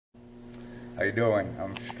How you doing?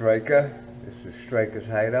 I'm Stryker. This is Stryker's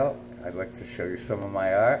Hideout. I'd like to show you some of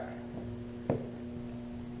my art.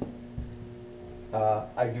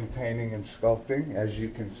 I do painting and sculpting, as you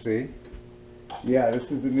can see. Yeah,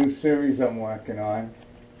 this is the new series I'm working on.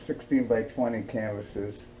 16 by 20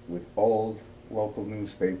 canvases with old local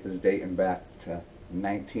newspapers dating back to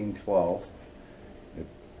 1912.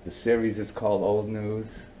 The series is called Old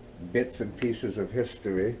News, Bits and Pieces of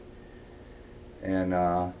History. And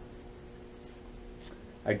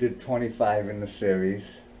I did 25 in the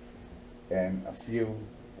series, and a few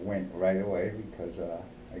went right away because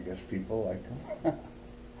I guess people like them.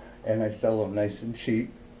 And I sell them nice and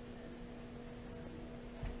cheap.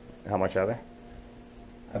 How much are they?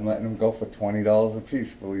 I'm letting them go for $20 a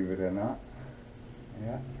piece, believe it or not.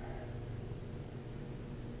 Yeah.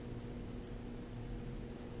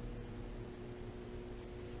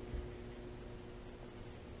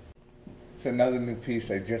 It's another new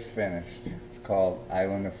piece I just finished. It's called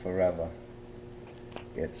Island of Forever.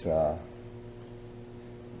 It's true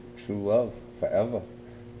love, forever.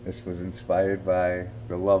 This was inspired by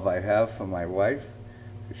the love I have for my wife,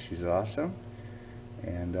 because she's awesome.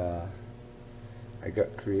 And I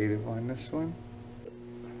got creative on this one.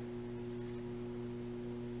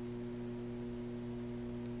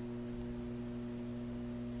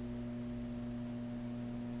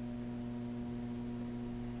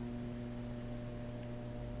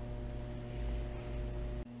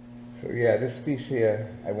 So yeah, this piece here,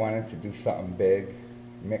 I wanted to do something big,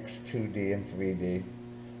 mix 2D and 3D.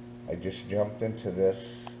 I just jumped into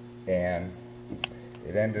this, and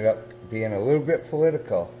it ended up being a little bit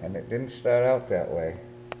political, and it didn't start out that way.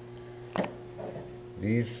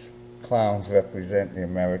 These clowns represent the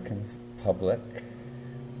American public.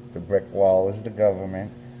 The brick wall is the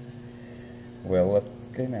government. We're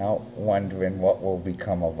looking out, wondering what will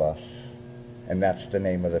become of us. And that's the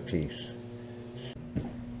name of the piece.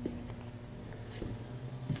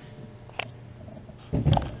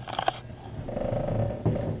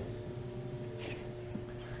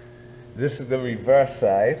 This is the reverse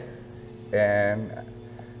side, and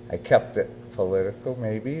I kept it political,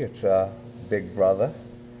 maybe. It's a big brother.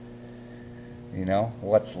 You know,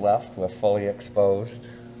 what's left, we're fully exposed.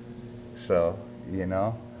 So, you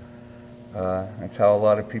know, that's how a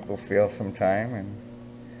lot of people feel sometime, and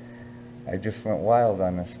I just went wild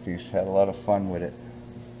on this piece, had a lot of fun with it.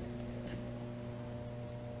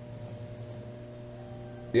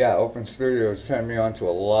 Yeah, Open Studios turned me on to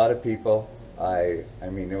a lot of people. I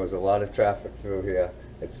mean, there was a lot of traffic through here.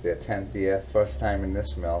 It's their 10th year, first time in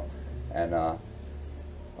this mill, and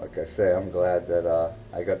like I say, I'm glad that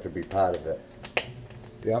I got to be part of it.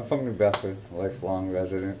 Yeah, I'm from New Bedford, lifelong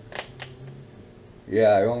resident.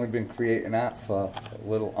 Yeah, I've only been creating art for a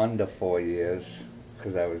little under 4 years,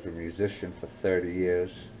 because I was a musician for 30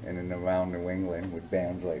 years in and around New England with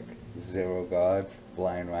bands like Zero Gods,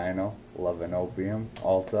 Blind Rhino, Love and Opium,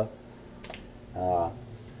 Altar.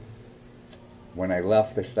 When I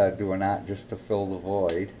left, I started doing art just to fill the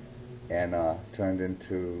void, and turned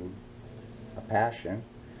into a passion,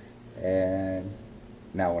 and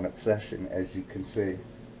now an obsession, as you can see.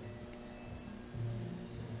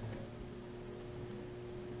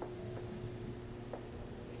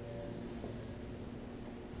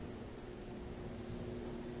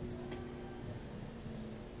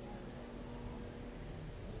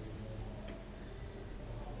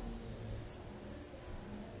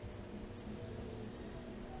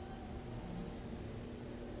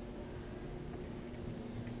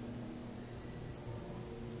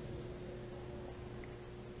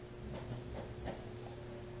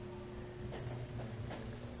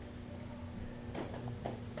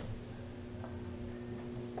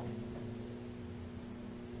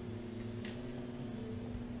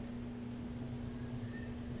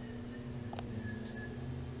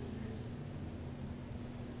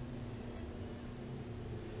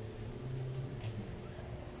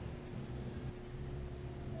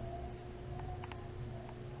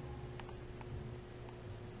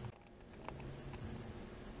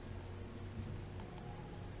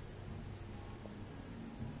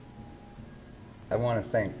 I want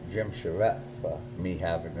to thank Jim Charette for me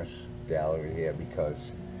having this gallery here,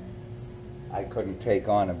 because I couldn't take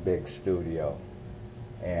on a big studio,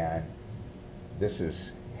 and this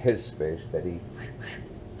is his space that he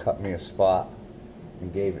cut me a spot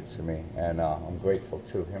and gave it to me, and I'm grateful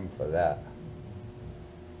to him for that.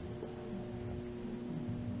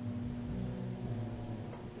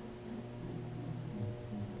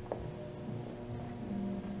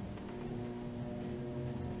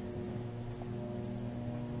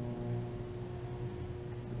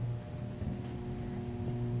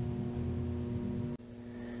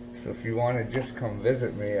 So if you want to just come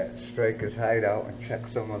visit me at Stryker's Hideout and check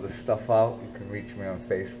some of the stuff out, you can reach me on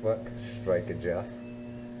Facebook, Stryker Jeff.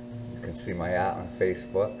 You can see my art on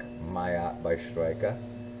Facebook, My Art by Stryker.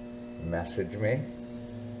 Message me,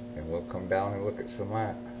 and we'll come down and look at some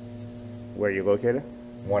art. Where are you located?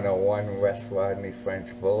 101 West Rodney French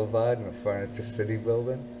Boulevard in the Furniture City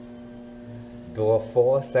building. Door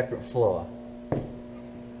 4, second floor.